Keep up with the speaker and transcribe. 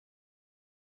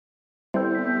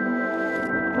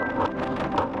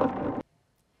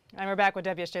And we're back with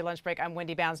WSJ Lunch Break. I'm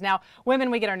Wendy Bounds. Now, women,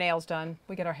 we get our nails done,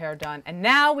 we get our hair done, and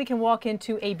now we can walk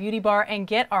into a beauty bar and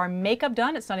get our makeup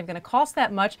done. It's not even going to cost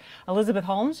that much. Elizabeth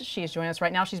Holmes, she is joining us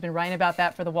right now. She's been writing about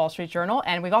that for the Wall Street Journal.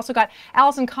 And we've also got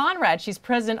Allison Conrad. She's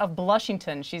president of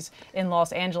Blushington. She's in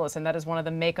Los Angeles, and that is one of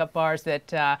the makeup bars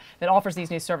that offers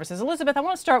these new services. Elizabeth, I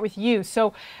want to start with you.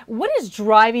 So what is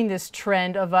driving this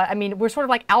trend of, I mean, we're sort of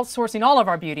like outsourcing all of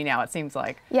our beauty now, it seems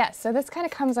like. Yes, so this kind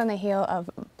of comes on the heel of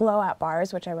blowout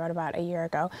bars, which I wrote about a year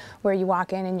ago, where you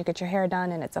walk in and you get your hair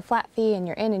done and it's a flat fee and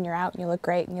you're in and you're out and you look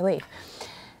great and you leave.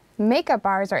 Makeup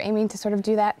bars are aiming to sort of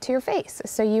do that to your face.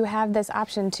 So you have this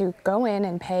option to go in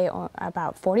and pay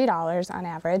about $40 on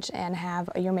average and have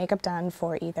your makeup done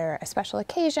for either a special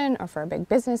occasion or for a big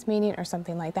business meeting or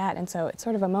something like that. And so it's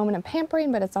sort of a moment of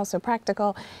pampering, but it's also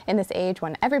practical in this age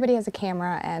when everybody has a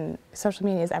camera and social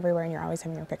media is everywhere and you're always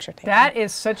having your picture taken. That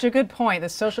is such a good point.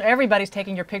 Everybody's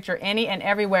taking your picture any and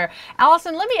everywhere.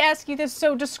 Allison, let me ask you this.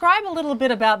 So describe a little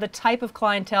bit about the type of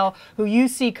clientele who you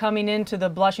see coming into the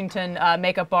Blushington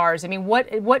makeup bars. I mean, what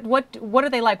are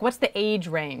they like? What's the age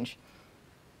range?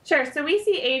 Sure. So we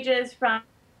see ages from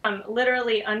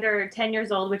literally under 10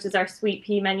 years old, which is our sweet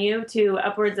pea menu, to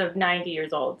upwards of 90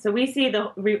 years old. So we see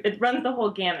it runs the whole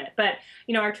gamut. But,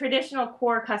 you know, our traditional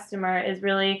core customer is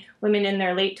really women in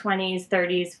their late 20s,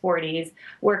 30s, 40s,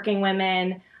 working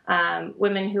women,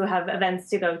 women who have events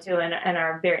to go to and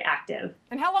are very active.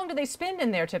 And how long do they spend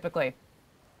in there typically?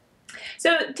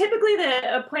 So typically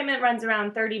the appointment runs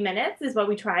around 30 minutes is what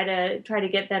we try to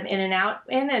get them in and out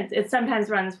in. It sometimes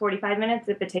runs 45 minutes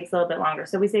if it takes a little bit longer.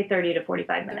 So we say 30 to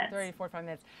 45 minutes. 30 to 45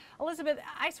 minutes. Elizabeth,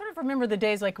 I sort of remember the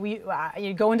days like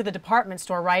you go into the department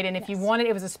store, right? And if you wanted,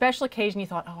 it was a special occasion, you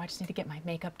thought, oh, I just need to get my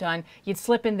makeup done. You'd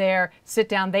slip in there, sit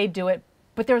down, they'd do it.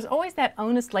 But there was always that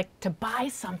onus, like, to buy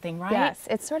something, right? Yes,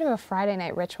 it's sort of a Friday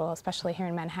night ritual, especially here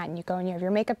in Manhattan. You go and you have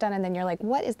your makeup done, and then you're like,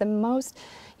 what is the most,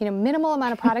 minimal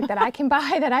amount of product that I can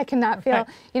buy that I cannot feel,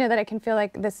 that I can feel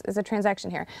like this is a transaction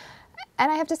here.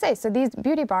 And I have to say, so these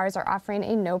beauty bars are offering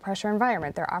a no-pressure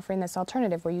environment. They're offering this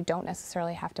alternative where you don't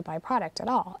necessarily have to buy product at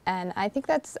all. And I think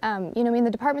that's, the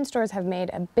department stores have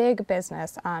made a big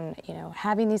business on,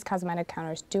 having these cosmetic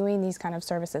counters, doing these kind of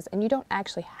services, and you don't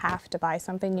actually have to buy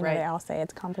something. They all say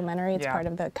it's complimentary. It's part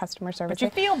of the customer service. But you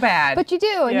feel bad. But you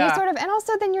do, and you sort of, and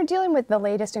also then you're dealing with the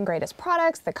latest and greatest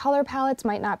products. The color palettes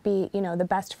might not be, the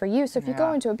best for you. So if you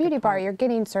go into a beauty bar, you're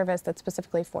getting service that's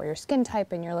specifically for your skin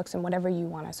type and your looks and whatever you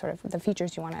want to sort of, the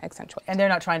features you want to accentuate. And they're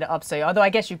not trying to upsell you, although I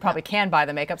guess you probably can buy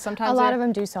the makeup sometimes. A lot of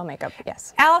them do sell makeup,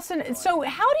 yes. Allison, so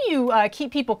how do you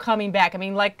keep people coming back? I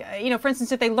mean, like, for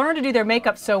instance, if they learn to do their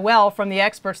makeup so well from the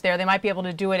experts there, they might be able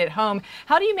to do it at home.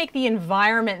 How do you make the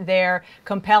environment there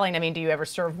compelling? I mean, do you ever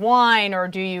serve wine, or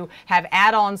do you have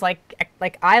add-ons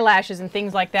like eyelashes and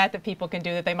things like that people can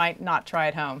do that they might not try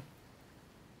at home?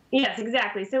 Yes,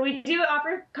 exactly. So we do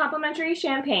offer complimentary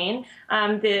champagne.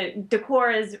 The decor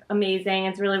is amazing.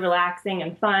 It's really relaxing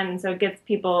and fun, so it gets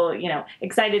people,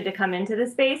 excited to come into the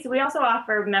space. We also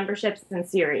offer memberships and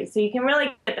series, so you can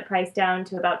really get the price down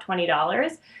to about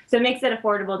 $20. So it makes it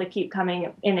affordable to keep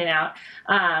coming in and out.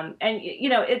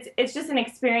 It's just an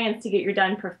experience to get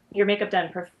your makeup done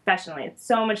professionally. It's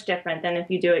so much different than if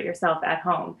you do it yourself at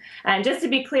home. And just to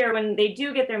be clear, when they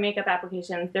do get their makeup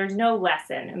applications, there's no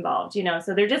lesson involved.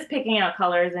 So they're just picking out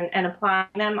colors and applying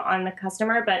them on the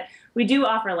customer, but we do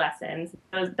offer lessons.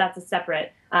 That's a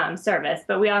separate service.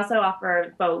 But we also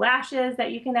offer faux lashes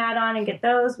that you can add on and get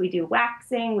those. We do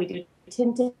waxing, we do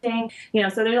tinting,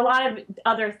 so there's a lot of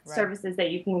other services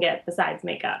that you can get besides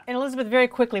makeup. And Elizabeth, very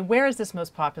quickly, where is this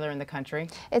most popular in the country?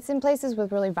 It's in places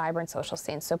with really vibrant social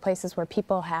scenes, so places where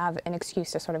people have an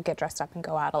excuse to sort of get dressed up and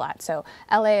go out a lot. So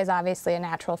LA is obviously a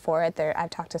natural for it. I've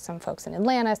talked to some folks in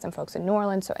Atlanta, some folks in New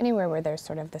Orleans, so anywhere where there's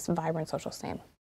sort of this vibrant social scene.